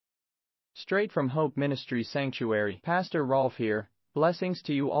Straight from Hope Ministries Sanctuary. Pastor Ralf here. Blessings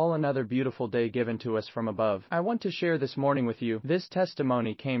to you all. Another beautiful day given to us from above. I want to share this morning with you. This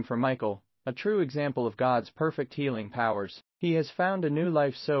testimony came from Michael, a true example of God's perfect healing powers. He has found a new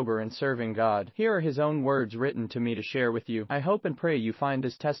life sober and serving God. Here are his own words written to me to share with you. I hope and pray you find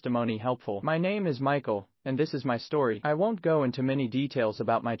this testimony helpful. My name is Michael, and this is my story. I won't go into many details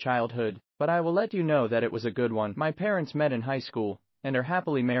about my childhood, but I will let you know that it was a good one. My parents met in high school, and are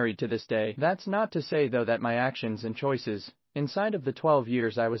happily married to this day. That's not to say though that my actions and choices, inside of the 12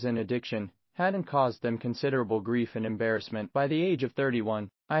 years I was in addiction, hadn't caused them considerable grief and embarrassment. By the age of 31,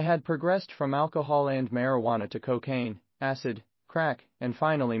 I had progressed from alcohol and marijuana to cocaine, acid, crack, and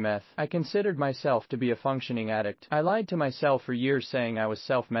finally meth. I considered myself to be a functioning addict. I lied to myself for years saying I was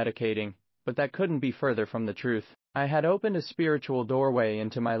self-medicating, but that couldn't be further from the truth. I had opened a spiritual doorway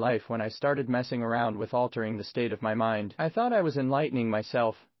into my life when I started messing around with altering the state of my mind. I thought I was enlightening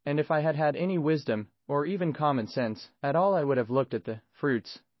myself, and if I had had any wisdom, or even common sense, at all, I would have looked at the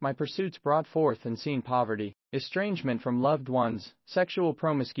fruits my pursuits brought forth and seen poverty, estrangement from loved ones, sexual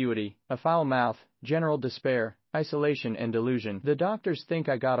promiscuity, a foul mouth, general despair, isolation and delusion. The doctors think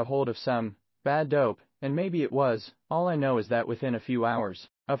I got a hold of some bad dope, and maybe it was. All I know is that within a few hours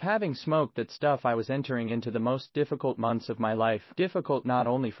of having smoked that stuff, I was entering into the most difficult months of my life. Difficult not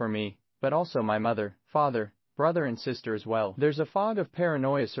only for me, but also my mother, father, brother and sister as well. There's a fog of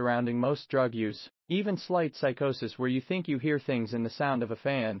paranoia surrounding most drug use, even slight psychosis where you think you hear things in the sound of a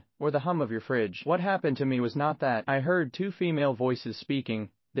fan, or the hum of your fridge. What happened to me was not that. I heard two female voices speaking.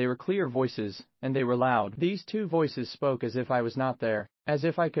 They were clear voices, and they were loud. These two voices spoke as if I was not there, as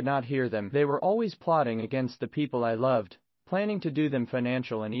if I could not hear them. They were always plotting against the people I loved, planning to do them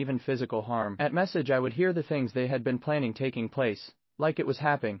financial and even physical harm. At message I would hear the things they had been planning taking place, like it was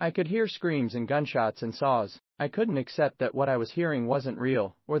happening. I could hear screams and gunshots and saws. I couldn't accept that what I was hearing wasn't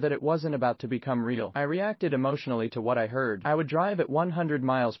real, or that it wasn't about to become real. I reacted emotionally to what I heard. I would drive at 100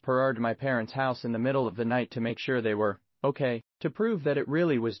 miles per hour to my parents' house in the middle of the night to make sure they were okay, to prove that it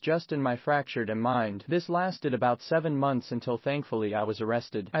really was just in my fractured mind. This lasted about 7 months until thankfully I was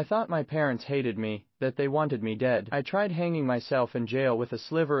arrested. I thought my parents hated me, that they wanted me dead. I tried hanging myself in jail with a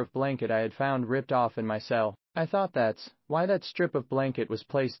sliver of blanket I had found ripped off in my cell. I thought that's why that strip of blanket was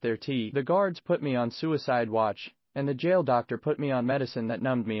placed there. The guards put me on suicide watch, and the jail doctor put me on medicine that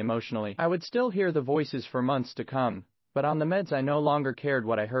numbed me emotionally. I would still hear the voices for months to come, but on the meds I no longer cared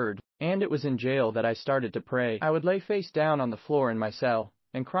what I heard, and it was in jail that I started to pray. I would lay face down on the floor in my cell,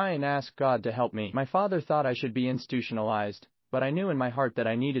 and cry and ask God to help me. My father thought I should be institutionalized, but I knew in my heart that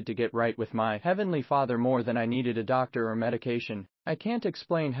I needed to get right with my Heavenly Father more than I needed a doctor or medication. I can't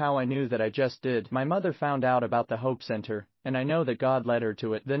explain how I knew that, I just did. My mother found out about the Hope Center, and I know that God led her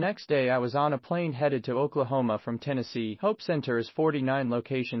to it. The next day I was on a plane headed to Oklahoma from Tennessee. Hope Center is 49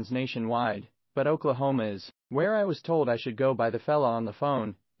 locations nationwide, but Oklahoma is where I was told I should go by the fella on the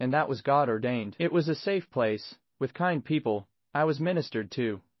phone, and that was God ordained. It was a safe place, with kind people. I was ministered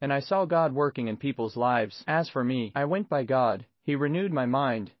to, and I saw God working in people's lives. As for me, I went by God. He renewed my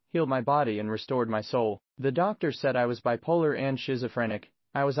mind, healed my body and restored my soul. The doctor said I was bipolar and schizophrenic.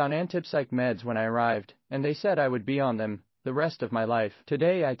 I was on antipsych meds when I arrived, and they said I would be on them the rest of my life.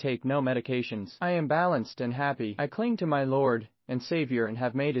 Today I take no medications. I am balanced and happy. I cling to my Lord and Savior and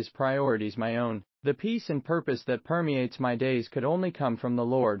have made His priorities my own. The peace and purpose that permeates my days could only come from the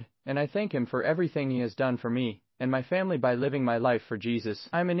Lord, and I thank Him for everything He has done for me and my family by living my life for Jesus.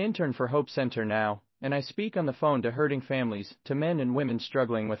 I'm an intern for Hope Center now, and I speak on the phone to hurting families, to men and women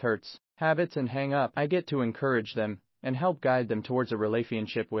struggling with hurts, habits and hang-up. I get to encourage them and help guide them towards a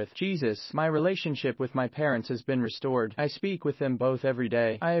relationship with Jesus. My relationship with my parents has been restored. I speak with them both every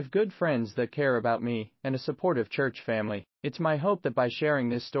day. I have good friends that care about me, and a supportive church family. It's my hope that by sharing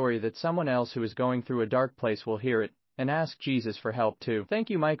this story that someone else who is going through a dark place will hear it, and ask Jesus for help too.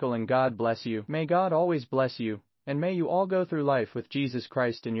 Thank you, Michael, and God bless you. May God always bless you, and may you all go through life with Jesus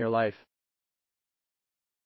Christ in your life.